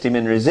resist Him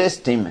and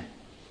resist Him,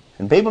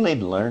 and people need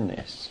to learn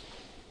this.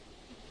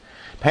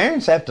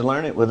 Parents have to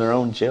learn it with their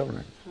own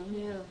children. Oh,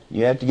 yeah.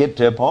 You have to get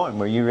to a point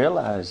where you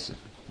realize,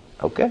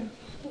 okay,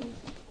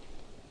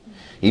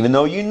 even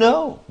though you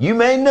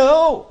may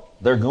know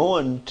they're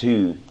going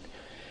to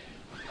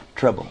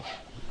trouble.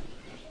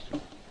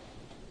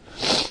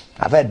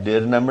 I've had to do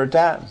it a number of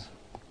times.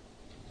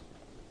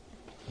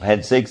 I've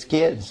had 6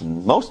 kids,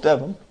 and most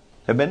of them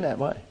have been that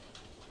way.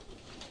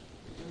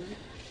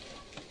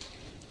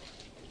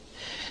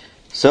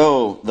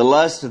 So, the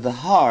lust of the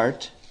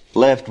heart,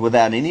 left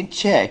without any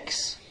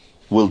checks,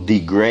 will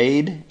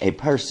degrade a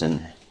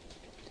person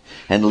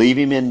and leave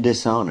him in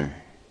dishonor,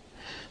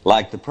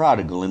 like the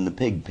prodigal in the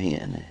pig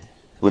pen,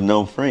 with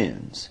no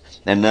friends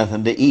and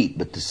nothing to eat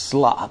but the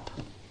slop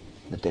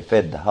that they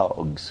fed the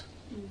hogs.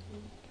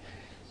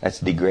 That's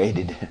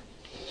degraded.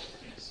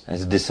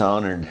 That's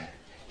dishonored.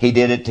 He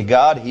did it to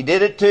God. He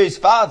did it to his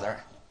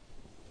father.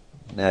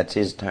 Now it's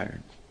his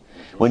turn.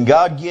 When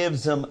God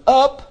gives them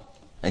up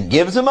and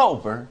gives them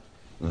over,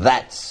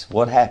 that's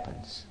what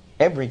happens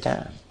every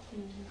time.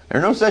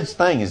 There's no such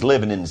thing as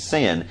living in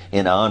sin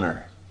in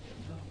honor.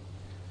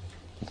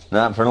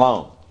 Not for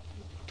long.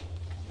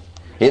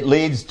 It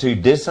leads to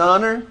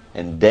dishonor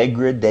and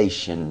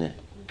degradation.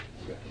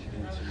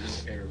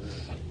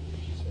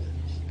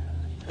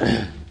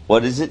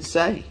 What does it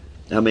say?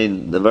 I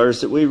mean, the verse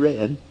that we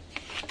read.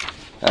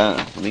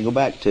 Let me go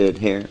back to it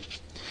here.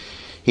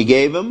 He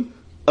gave them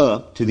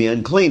up to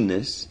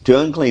uncleanness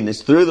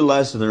through the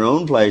lust of their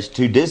own flesh,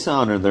 to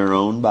dishonor their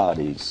own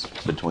bodies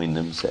between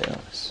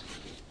themselves.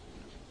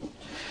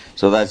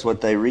 So that's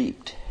what they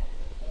reaped.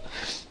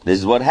 This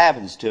is what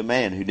happens to a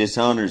man who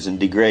dishonors and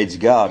degrades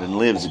God and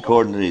lives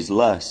according to his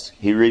lusts.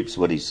 He reaps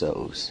what he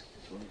sows.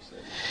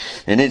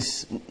 And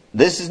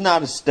this is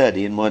not a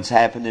study in what's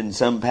happened in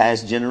some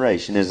past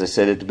generation, as I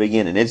said at the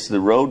beginning. It's the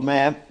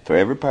roadmap for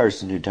every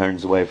person who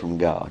turns away from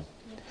God.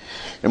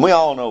 And we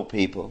all know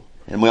people,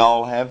 and we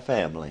all have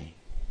family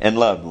and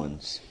loved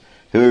ones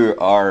who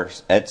are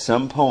at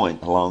some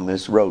point along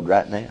this road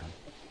right now.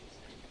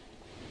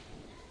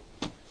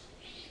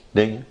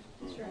 Do you?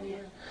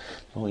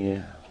 Oh,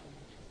 yeah.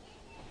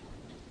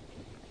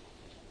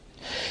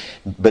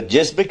 But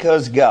just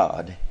because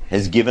God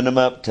has given them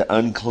up to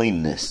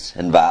uncleanness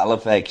and vile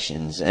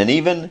affections and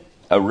even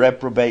a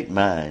reprobate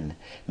mind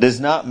does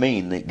not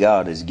mean that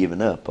God has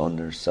given up on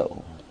their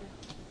soul.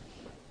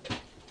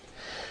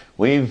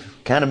 We've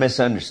kind of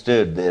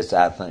misunderstood this,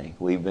 I think.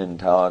 We've been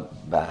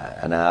taught by,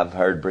 and I've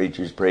heard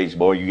preachers preach,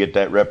 boy, you get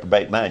that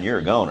reprobate mind, you're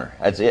a goner.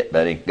 That's it,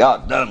 buddy.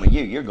 God's done with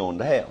you. You're going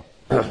to hell.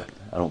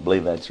 I don't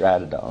believe that's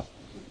right at all.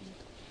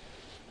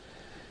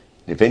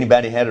 If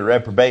anybody had a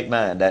reprobate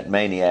mind, that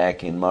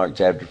maniac in Mark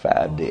chapter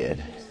 5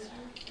 did.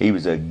 He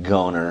was a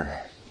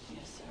goner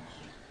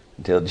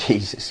until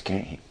Jesus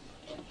came.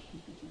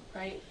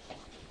 Right.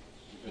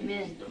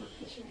 Amen.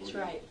 That's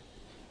right.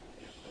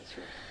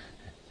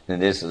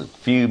 And just a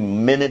few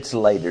minutes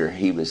later,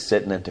 he was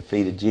sitting at the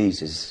feet of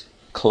Jesus,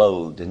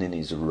 clothed and in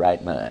his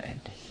right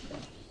mind.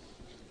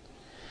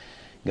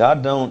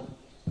 God don't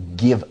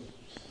give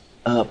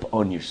up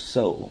on your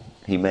soul.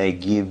 He may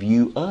give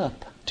you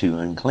up to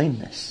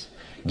uncleanness.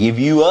 Give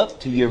you up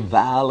to your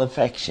vile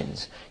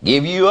affections.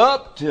 Give you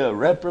up to a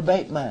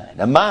reprobate mind.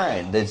 A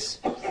mind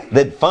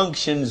that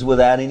functions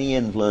without any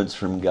influence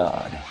from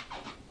God.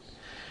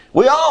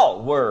 We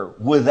all were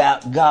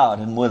without God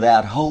and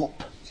without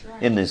hope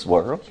in this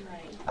world.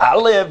 I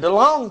lived a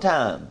long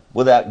time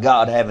without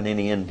God having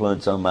any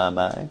influence on my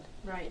mind.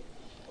 Right.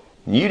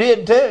 You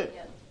did too.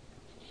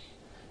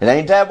 It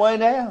ain't that way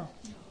now.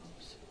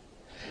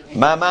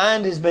 My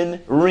mind has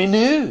been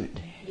renewed.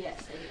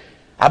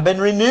 I've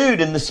been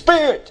renewed in the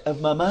spirit of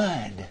my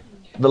mind.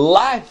 The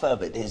life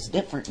of it is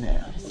different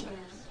now.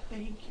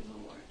 Thank you,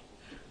 Lord.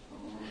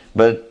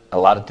 But a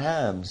lot of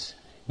times,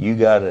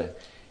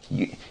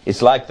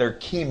 it's like their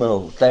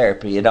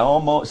chemotherapy.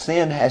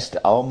 Sin has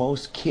to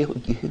almost kill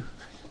you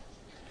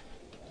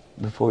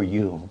before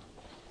you'll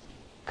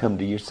come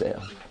to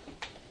yourself.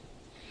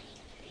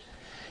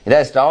 It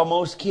has to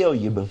almost kill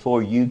you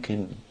before you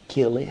can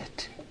kill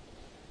it.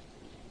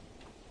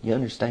 You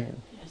understand?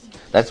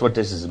 That's what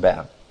this is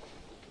about.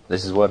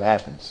 This is what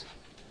happens.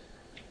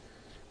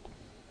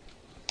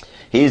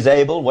 He is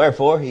able,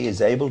 wherefore he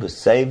is able to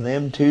save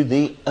them to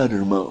the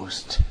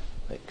uttermost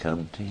that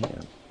come to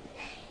him.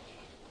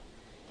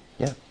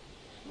 Yeah.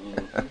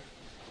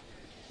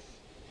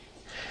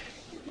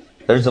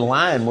 There's a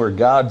line where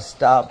God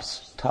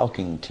stops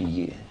talking to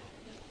you.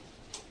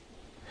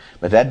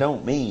 But that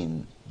don't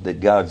mean that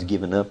God's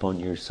given up on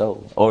your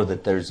soul or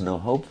that there's no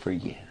hope for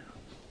you.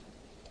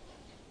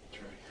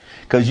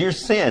 Because your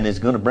sin is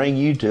going to bring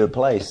you to a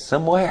place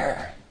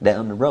somewhere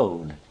down the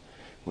road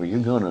where you're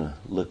going to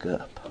look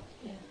up.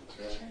 Yeah.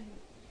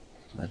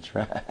 That's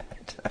right.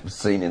 I've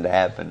seen it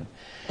happen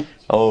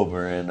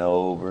over and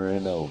over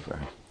and over.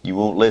 You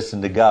won't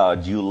listen to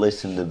God. You'll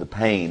listen to the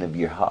pain of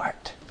your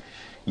heart.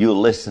 You'll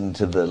listen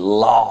to the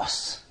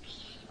loss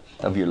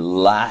of your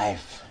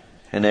life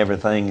and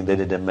everything that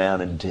it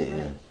amounted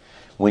to.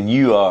 When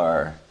you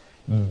are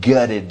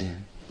gutted,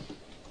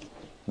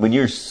 when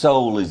your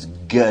soul is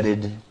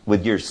gutted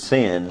with your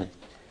sin,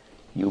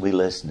 you'll be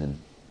listening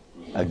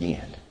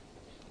again.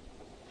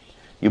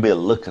 You'll be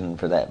looking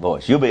for that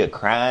voice. You'll be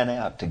crying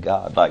out to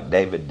God like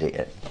David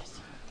did.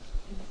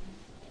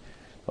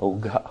 Oh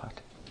God,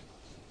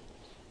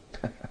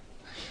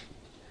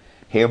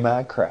 hear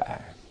my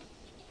cry.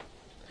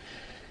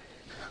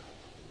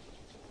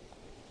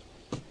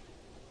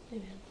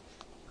 Amen.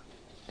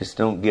 Just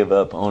don't give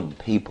up on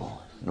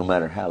people, no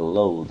matter how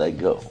low they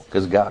go,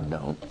 because God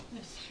don't.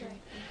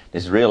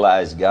 Just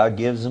realize God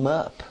gives them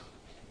up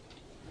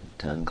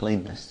to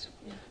uncleanness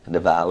and to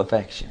vile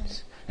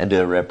affections and to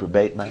a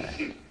reprobate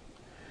mind.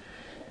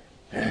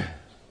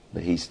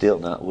 But He's still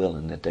not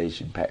willing that they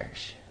should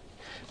perish.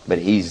 But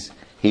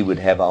He would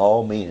have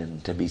all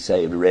men to be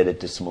saved. I read it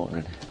this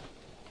morning.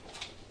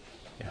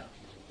 Yeah.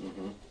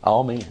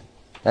 All men.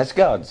 That's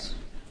God's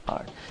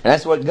heart. And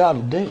that's what God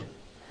will do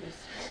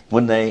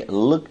when they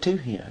look to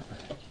Him.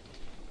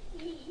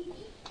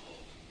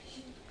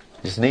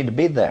 Just need to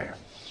be there.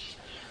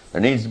 There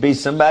needs to be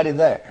somebody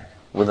there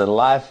with a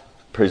life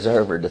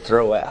preserver to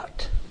throw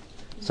out.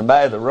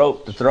 Somebody with a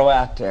rope to throw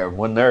out there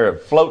when they're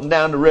floating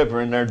down the river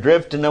and they're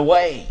drifting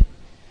away.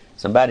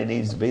 Somebody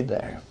needs to be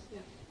there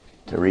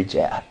to reach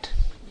out.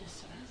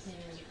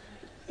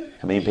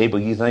 How many people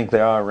you think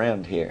there are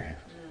around here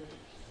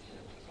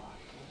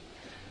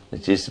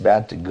that's just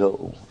about to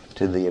go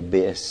to the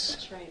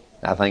abyss?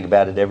 I think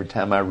about it every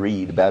time I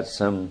read about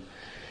some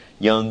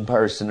young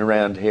person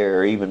around here,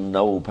 or even an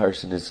old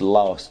person that's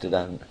lost it,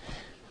 I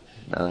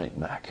think,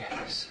 my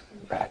goodness,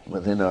 right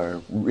within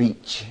our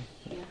reach.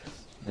 Yes.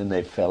 And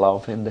they fell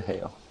off into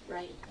hell.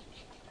 Right.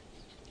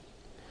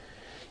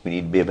 We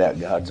need to be about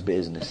God's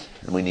business.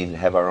 And we need to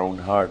have our own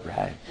heart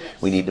right.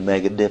 Yes. We need to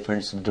make a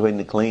difference between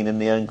the clean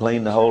and the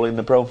unclean, the holy and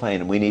the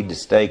profane. And we need to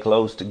stay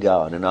close to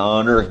God and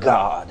honor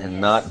God and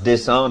not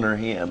dishonor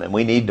Him. And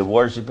we need to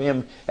worship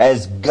Him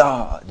as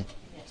God.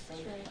 Yes.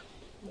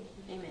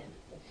 Amen.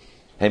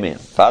 Amen.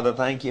 Father,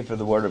 thank you for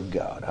the Word of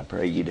God. I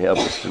pray you'd help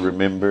us to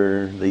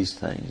remember these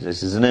things.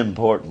 This is an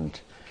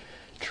important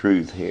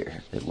truth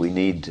here that we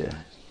need to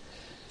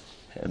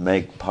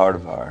make part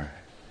of our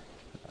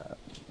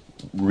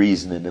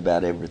reasoning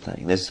about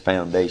everything. This is a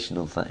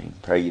foundational thing.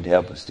 Pray you'd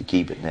help us to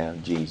keep it now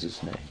in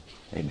Jesus' name.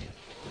 Amen.